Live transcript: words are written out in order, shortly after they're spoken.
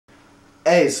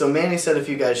Hey, so Manny said if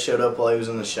you guys showed up while he was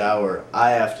in the shower,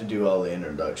 I have to do all the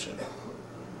introduction.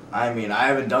 I mean, I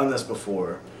haven't done this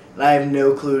before, and I have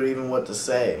no clue even what to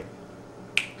say.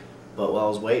 But while I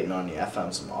was waiting on you, I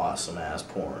found some awesome-ass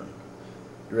porn.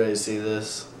 You ready to see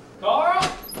this? Carl?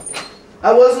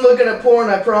 I wasn't looking at porn,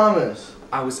 I promise.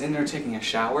 I was in there taking a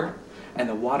shower, and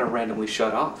the water randomly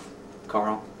shut off.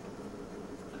 Carl.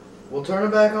 We'll turn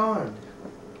it back on.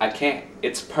 I can't.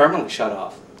 It's permanently shut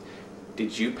off.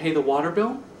 Did you pay the water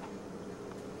bill?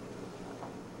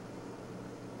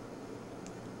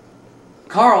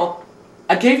 Carl,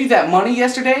 I gave you that money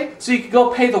yesterday so you could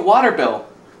go pay the water bill.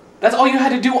 That's all you had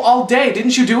to do all day.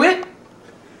 Didn't you do it?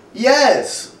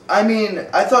 Yes. I mean,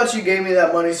 I thought you gave me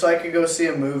that money so I could go see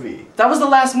a movie. That was the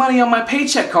last money on my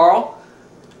paycheck, Carl.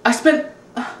 I spent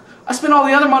all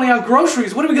the other money on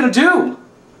groceries. What are we gonna do?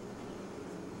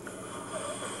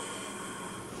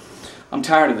 I'm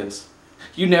tired of this.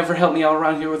 You never help me out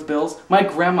around here with bills. My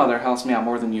grandmother helps me out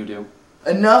more than you do.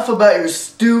 Enough about your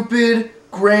stupid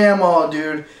grandma,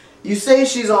 dude. You say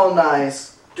she's all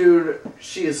nice. Dude,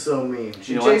 she is so mean.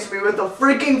 She chased me with a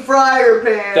freaking fryer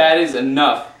pan. That is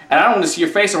enough. And I don't want to see your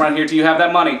face around here till you have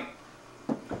that money.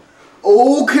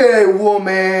 Okay,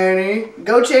 woman.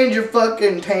 Go change your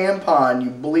fucking tampon, you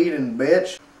bleeding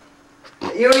bitch.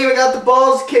 You don't even got the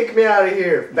balls to kick me out of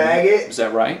here, faggot. Is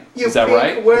that right? You is that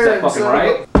right? Is that fucking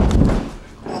right?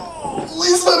 At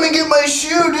least let me get my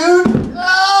shoe, dude.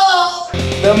 Oh!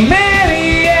 The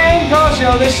Manny and Carl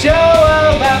show, the show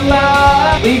about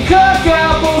love. We cook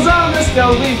apples on the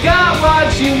stove, we've got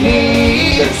what you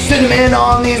need. There's cinnamon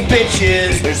on these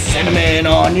bitches. There's cinnamon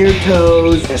on your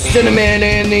toes. There's cinnamon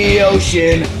in the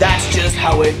ocean. That's just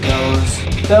how it goes.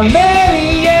 The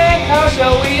Manny and Carl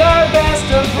show, we are best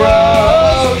of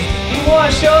bros. We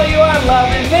want to show you our love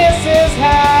and this is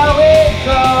how it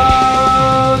goes.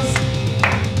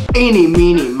 Eeny,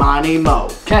 meeny, miny, mo.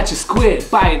 Catch a squid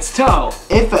by its toe.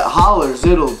 If it hollers,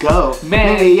 it'll go.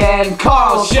 Manny and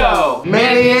Carl show.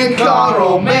 Manny and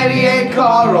Carl. Manny and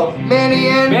Carl. Manny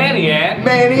and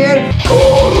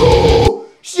Carl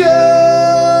show.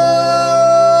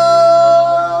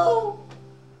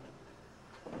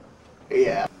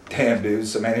 Yeah. Damn, dude.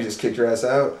 So Manny just kicked your ass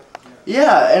out?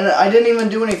 Yeah, and I didn't even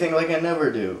do anything like I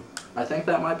never do. I think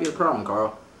that might be a problem,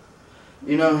 Carl.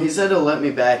 You know, he said he'll let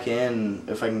me back in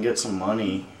if I can get some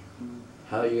money.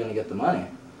 How are you gonna get the money?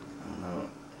 I don't know.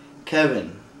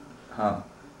 Kevin. Huh?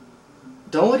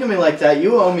 Don't look at me like that.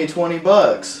 You owe me 20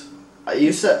 bucks.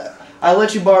 You said I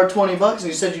let you borrow 20 bucks and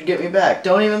you said you'd get me back.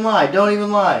 Don't even lie. Don't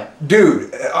even lie.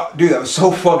 Dude, that was so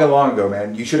fucking long ago,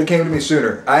 man. You should have came to me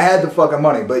sooner. I had the fucking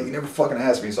money, but you never fucking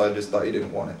asked me, so I just thought you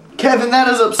didn't want it. Kevin, that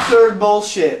is absurd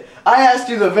bullshit. I asked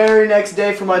you the very next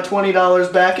day for my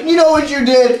 $20 back, and you know what you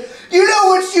did? You know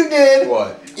what you did?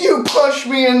 What? You punched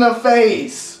me in the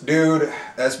face. Dude,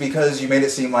 that's because you made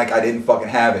it seem like I didn't fucking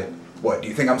have it. What, do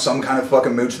you think I'm some kind of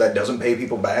fucking mooch that doesn't pay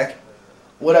people back?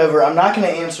 Whatever, I'm not gonna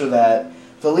answer that.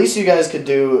 The least you guys could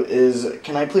do is,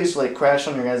 can I please, like, crash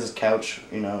on your guys' couch,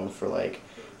 you know, for, like,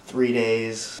 3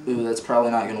 days? Ooh, that's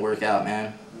probably not gonna work out,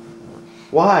 man.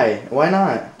 Why? Why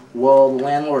not? Well, the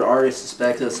landlord already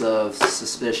suspects us of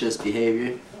suspicious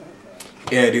behavior.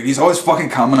 Yeah, dude, he's always fucking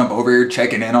coming up over here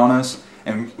checking in on us,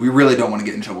 and we really don't want to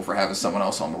get in trouble for having someone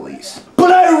else on the lease.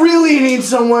 But I really need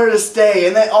somewhere to stay,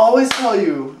 and they always tell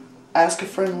you, ask a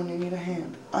friend when you need a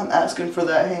hand. I'm asking for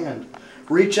that hand.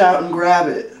 Reach out and grab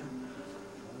it.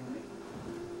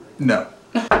 No.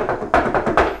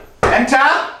 Enter!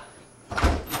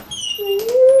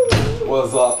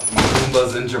 What's up,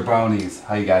 Goombas and jabronis?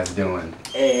 How you guys doing?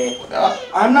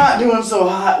 I'm not doing so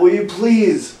hot. Will you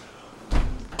please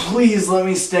let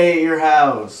me stay at your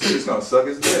house? He's gonna suck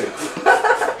his dick.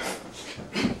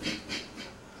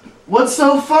 What's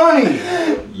so funny?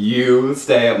 You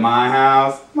stay at my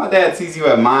house? My dad sees you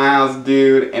at my house,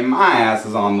 dude, and my ass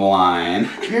is on the line.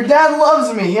 Your dad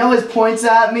loves me. He always points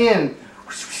at me and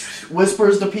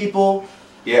whispers to people.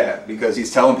 Yeah, because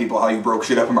he's telling people how you broke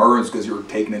shit up from Irwin's because you were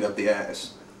taking it up the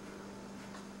ass.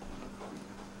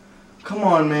 Come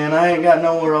on, man. I ain't got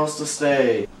nowhere else to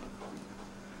stay.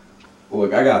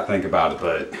 Look, I gotta think about it,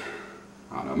 but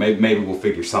I don't know, maybe we'll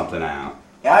figure something out.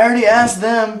 I already asked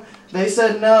them. They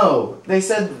said no. They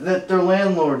said that their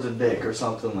landlord's a dick or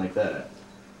something like that.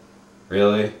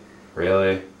 Really?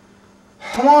 Really?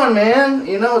 Come on, man.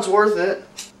 You know it's worth it.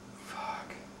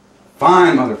 Fuck.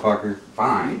 Fine, motherfucker.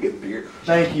 Fine. Get the beer.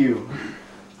 Thank you.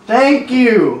 Thank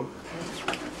you.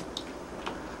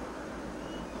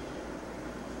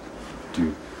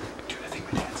 Dude, I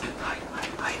think my dad's in. Hi.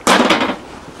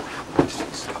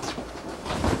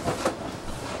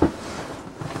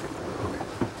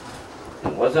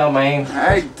 What's up, man?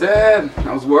 Hey, Dad.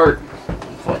 How's work?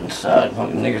 fucking suck.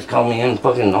 Fucking niggas call me in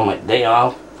fucking on my day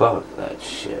off. Fuck that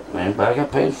shit, man. But I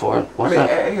got paid for it. What's up?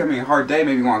 Hey, I mean, hard day.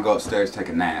 Maybe you want to go upstairs, take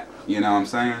a nap. You know what I'm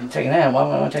saying? Take a nap? Why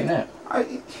would I want to take a nap?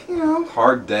 You know,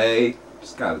 hard day.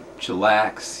 Just gotta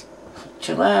chillax.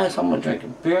 Chillax. I'm gonna drink a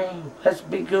beer. That's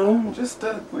be good. Just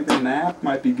like a nap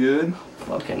might be good.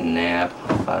 Fucking nap.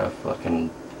 About a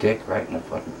fucking dick right in the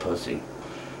fucking pussy.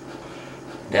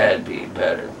 That'd be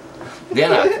better.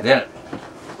 Then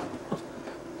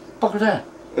fuck was that?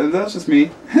 That's just me.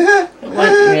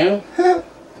 What, you?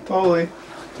 Totally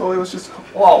was just.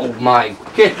 Oh my!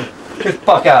 Get the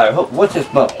fuck out of here! What's this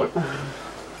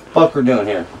fucker doing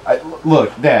here?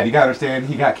 Look, Dad, you gotta understand.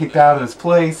 He got kicked out of his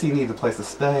place. He needs a place to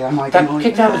stay. I'm like, Got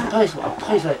kicked out of his place. A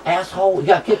place, an asshole. You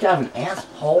got kicked out of an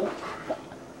asshole.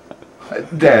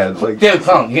 Dad, like. Dude,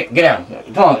 come on, get down.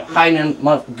 Come on, hide in.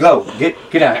 Go,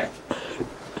 get out here.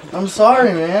 I'm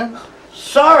sorry, man.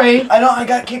 Sorry, I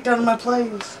got kicked out of my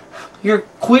place. your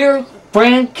queer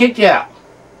friend kicked you out.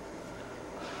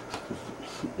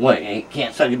 What? You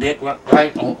can't suck a dick, right?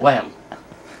 Oh, what happened?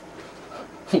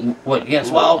 What? You can't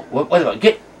swallow? What?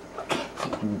 Get.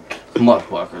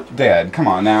 Motherfucker. Dad, come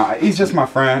on now. He's just my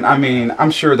friend. I mean,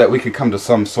 I'm sure that we could come to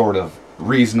some sort of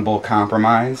reasonable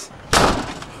compromise.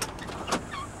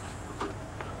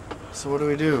 So what do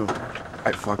we do?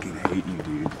 I fucking hate you,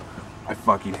 dude. I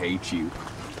fucking hate you.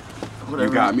 Whatever.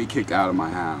 You got me kicked out of my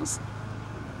house.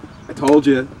 I told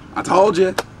you. Fucking told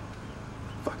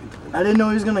you. I didn't know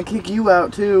he was gonna kick you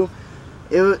out too.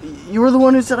 You were the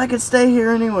one who said I could stay here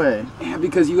anyway. Yeah,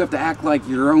 because you have to act like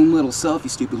your own little self, you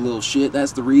stupid little shit.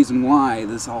 That's the reason why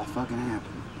this all fucking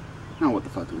happened. Now what the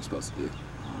fuck are we supposed to do?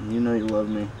 You know you love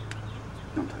me.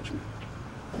 Don't touch me.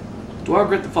 Do I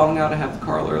regret the falling out I had with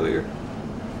Carl earlier?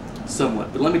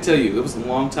 Somewhat, but let me tell you, it was a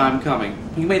long time coming.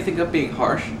 You may think I'm being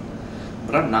harsh,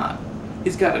 but I'm not.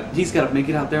 He's got to make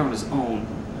it out there on his own.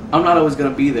 I'm not always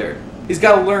gonna be there. He's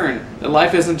got to learn that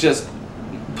life isn't just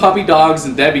puppy dogs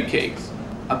and Debbie cakes.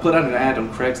 I put out an ad on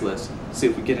Craigslist, see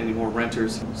if we get any more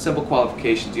renters. Simple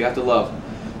qualifications you have to love: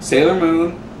 Sailor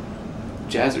Moon,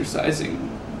 jazzercising,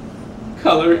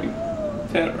 coloring,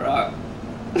 pen rock.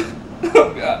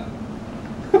 Oh God.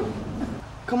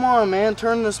 Come on, man,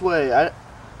 turn this way.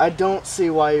 I don't see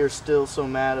why you're still so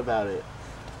mad about it.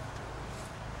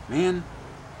 Man,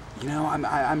 you know,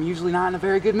 I'm usually not in a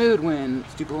very good mood when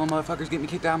stupid little motherfuckers get me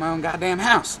kicked out of my own goddamn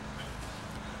house.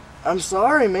 I'm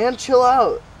sorry, man. Chill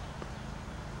out.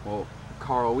 Well,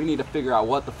 Carl, we need to figure out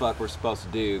what the fuck we're supposed to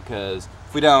do, because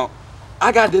if we don't,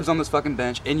 I got dibs on this fucking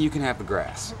bench, and you can have the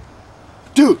grass.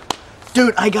 Dude,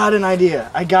 I got an idea.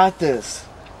 I got this.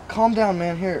 Calm down,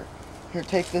 man. Here,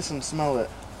 take this and smell it.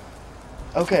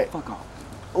 Okay. Fuck off.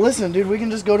 Listen, dude, we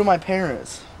can just go to my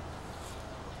parents.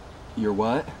 Your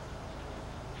what?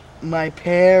 My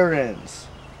parents.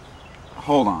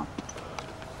 Hold on.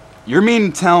 You're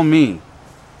mean to tell me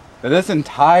that this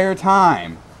entire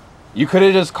time you could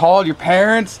have just called your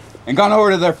parents and gone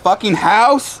over to their fucking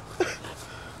house?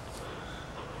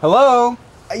 Hello?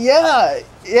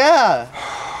 Yeah.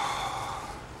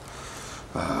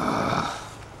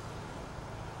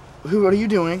 Who are you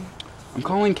doing? I'm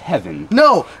calling Kevin.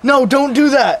 No, don't do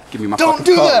that. Give me my Don't fucking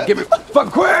do phone. that. Give me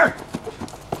fucking quick.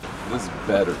 This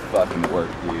better fucking work,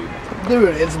 dude.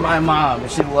 Dude, it's my mom.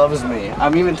 She loves me.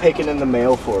 I'm even taking in the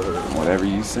mail for her. Whatever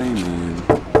you say, man.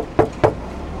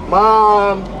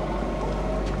 Mom.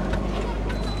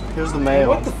 Here's the mail.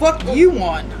 What the fuck do you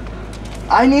want?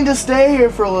 I need to stay here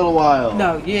for a little while.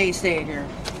 No, you ain't staying here.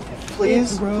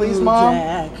 Please, Mom.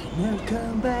 Jack, no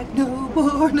come back no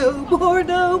more, no more,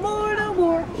 no more, no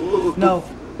more. No.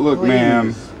 Look, Please.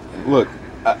 ma'am. Look,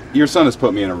 your son has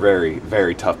put me in a very,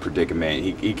 very tough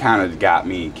predicament. He kind of got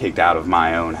me kicked out of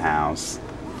my own house.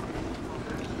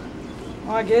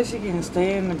 Well, I guess you can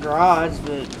stay in the garage,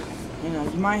 but you know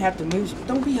you might have to move.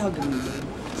 Don't be hugging me, dude.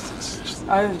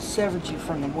 I severed you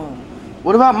from the womb.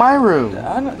 What about my room?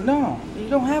 No, you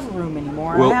don't have a room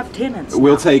anymore. We'll- I have tenants.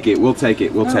 We'll now. take it. We'll take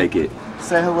it. We'll take it.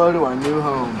 Say hello to our new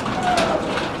home.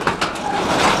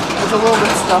 It's a little bit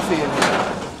stuffy in here.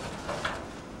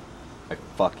 I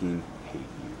fucking hate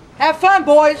you. Have fun,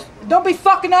 boys. Don't be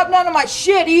fucking up none of my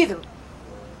shit either.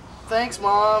 Thanks,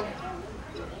 Mom.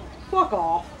 Fuck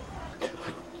off.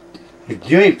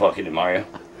 You ain't fucking him, are you?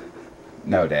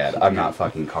 No, Dad. I'm not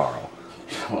fucking Carl.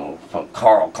 Oh, fuck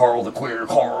Carl the queer,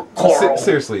 Carl.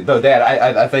 Seriously, though, Dad,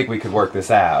 I think we could work this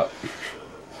out.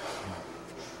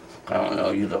 I don't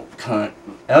know, you the cunt.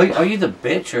 Are you the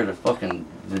bitch or the fucking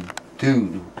the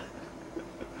dude?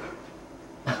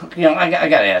 You know, I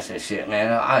gotta ask this shit,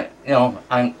 man.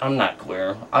 I'm not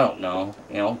queer. I don't know.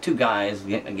 You know, two guys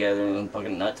getting together and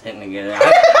fucking nuts hitting together.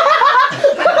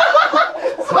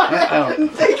 I don't.